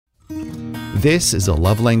This is a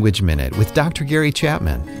Love Language Minute with Dr. Gary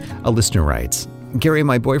Chapman. A listener writes, Gary,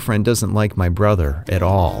 my boyfriend doesn't like my brother at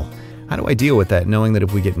all. How do I deal with that, knowing that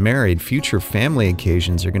if we get married, future family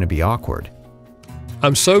occasions are going to be awkward?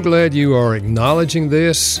 I'm so glad you are acknowledging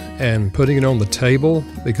this and putting it on the table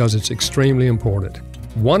because it's extremely important.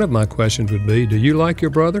 One of my questions would be, do you like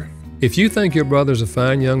your brother? If you think your brother's a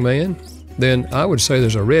fine young man, then I would say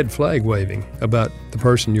there's a red flag waving about the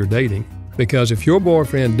person you're dating. Because if your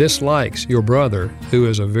boyfriend dislikes your brother, who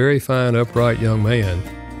is a very fine, upright young man,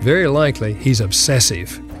 very likely he's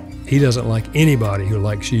obsessive. He doesn't like anybody who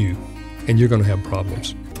likes you, and you're going to have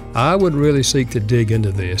problems. I would really seek to dig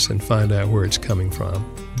into this and find out where it's coming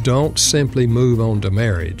from. Don't simply move on to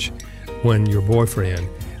marriage when your boyfriend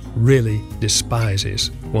really despises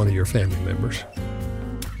one of your family members.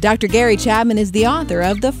 Dr. Gary Chapman is the author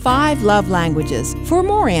of The 5 Love Languages. For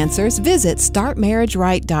more answers, visit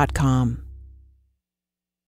StartMarriageRight.com.